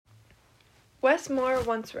Wes Moore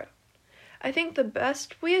once wrote, "I think the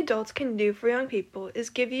best we adults can do for young people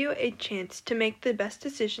is give you a chance to make the best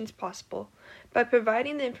decisions possible by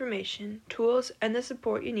providing the information, tools, and the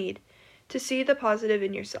support you need to see the positive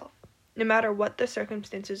in yourself, no matter what the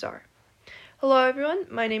circumstances are." Hello everyone,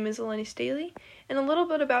 my name is Eleni Staley, and a little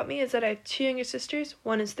bit about me is that I have two younger sisters.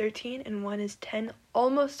 One is 13 and one is 10,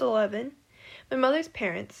 almost 11. My mother's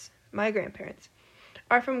parents, my grandparents,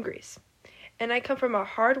 are from Greece, and I come from a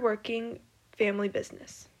hard-working family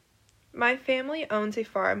business. My family owns a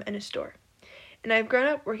farm and a store, and I've grown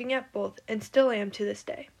up working at both and still am to this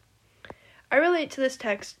day. I relate to this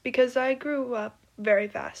text because I grew up very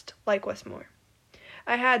fast, like Wes Moore.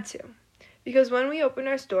 I had to, because when we opened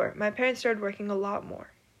our store, my parents started working a lot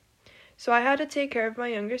more. So I had to take care of my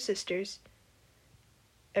younger sisters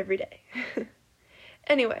every day.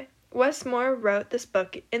 Anyway, Wes Moore wrote this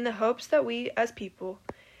book in the hopes that we, as people,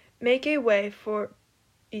 make a way for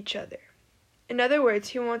each other. In other words,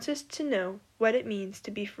 he wants us to know what it means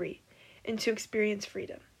to be free and to experience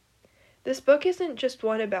freedom. This book isn't just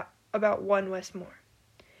one about one Wes Moore.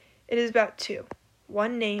 It is about two.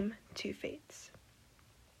 One name, two fates.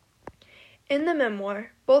 In the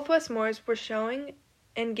memoir, both Wes Moores were showing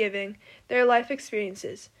and giving their life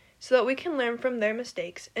experiences so that we can learn from their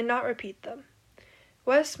mistakes and not repeat them.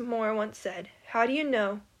 Wes Moore once said, "How do you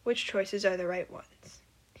know which choices are the right ones?"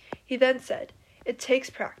 He then said, "It takes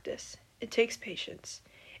practice. It takes patience.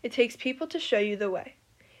 It takes people to show you the way.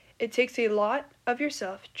 It takes a lot of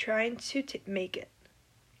yourself trying to make it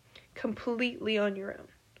completely on your own."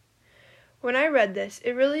 When I read this,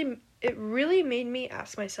 it really made me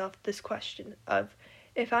ask myself this question of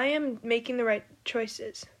if I am making the right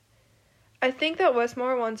choices. I think that Wes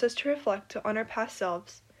Moore wants us to reflect on our past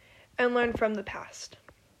selves and learn from the past.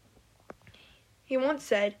 He once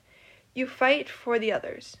said, "You fight for the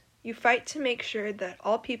others. You fight to make sure that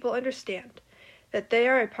all people understand that they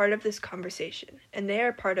are a part of this conversation and they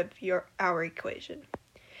are part of our equation.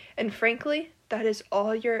 And frankly, that is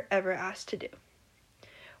all you're ever asked to do."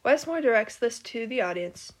 Wes Moore directs this to the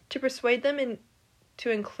audience to persuade them and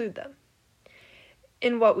to include them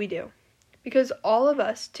in what we do, because all of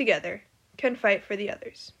us together can fight for the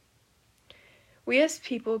others. We as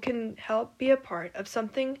people can help be a part of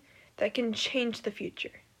something that can change the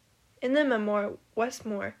future. In the memoir, Wes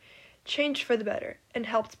Moore changed for the better and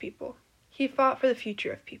helped people. He fought for the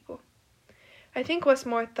future of people. I think Wes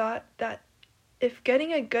Moore thought that if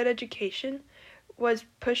getting a good education was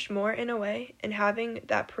pushed more in a way and having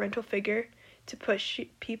that parental figure to push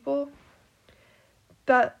people,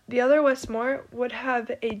 that the other Wes Moore would have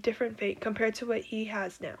a different fate compared to what he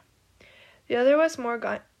has now. The other Wes Moore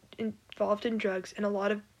got involved in drugs and a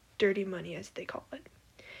lot of dirty money, as they call it.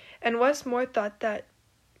 And Wes Moore thought that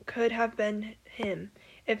could have been him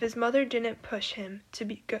if his mother didn't push him to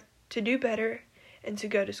do better and to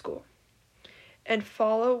go to school and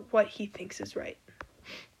follow what he thinks is right.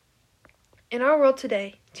 In our world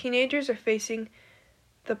today, teenagers are facing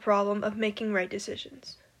the problem of making right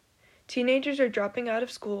decisions. Teenagers are dropping out of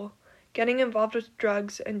school, getting involved with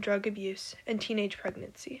drugs and drug abuse, and teenage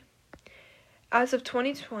pregnancy. As of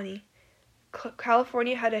 2020,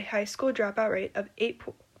 California had a high school dropout rate of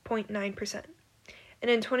 8.9%, and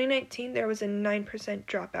in 2019 there was a 9%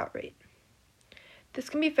 dropout rate. This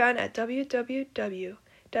can be found at www.cde.ca.gov.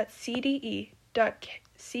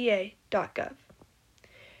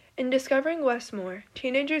 In discovering Wes Moore,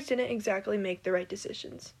 teenagers didn't exactly make the right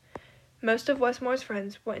decisions. Most of Wes Moore's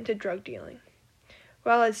friends went into drug dealing.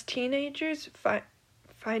 While as teenagers,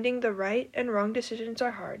 finding the right and wrong decisions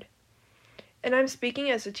are hard. And I'm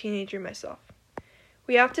speaking as a teenager myself.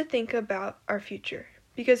 We have to think about our future,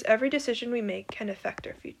 because every decision we make can affect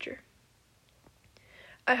our future.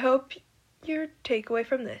 I hope your takeaway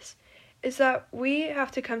from this is that we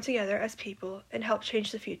have to come together as people and help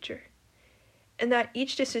change the future, and that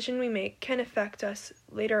each decision we make can affect us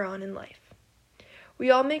later on in life.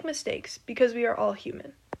 We all make mistakes because we are all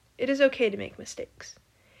human. It is okay to make mistakes.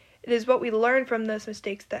 It is what we learn from those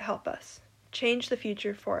mistakes that help us change the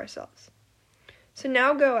future for ourselves. So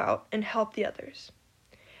now go out and help the others,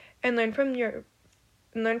 and learn from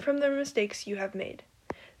the mistakes you have made.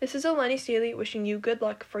 This is Eleni Staley wishing you good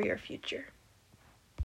luck for your future.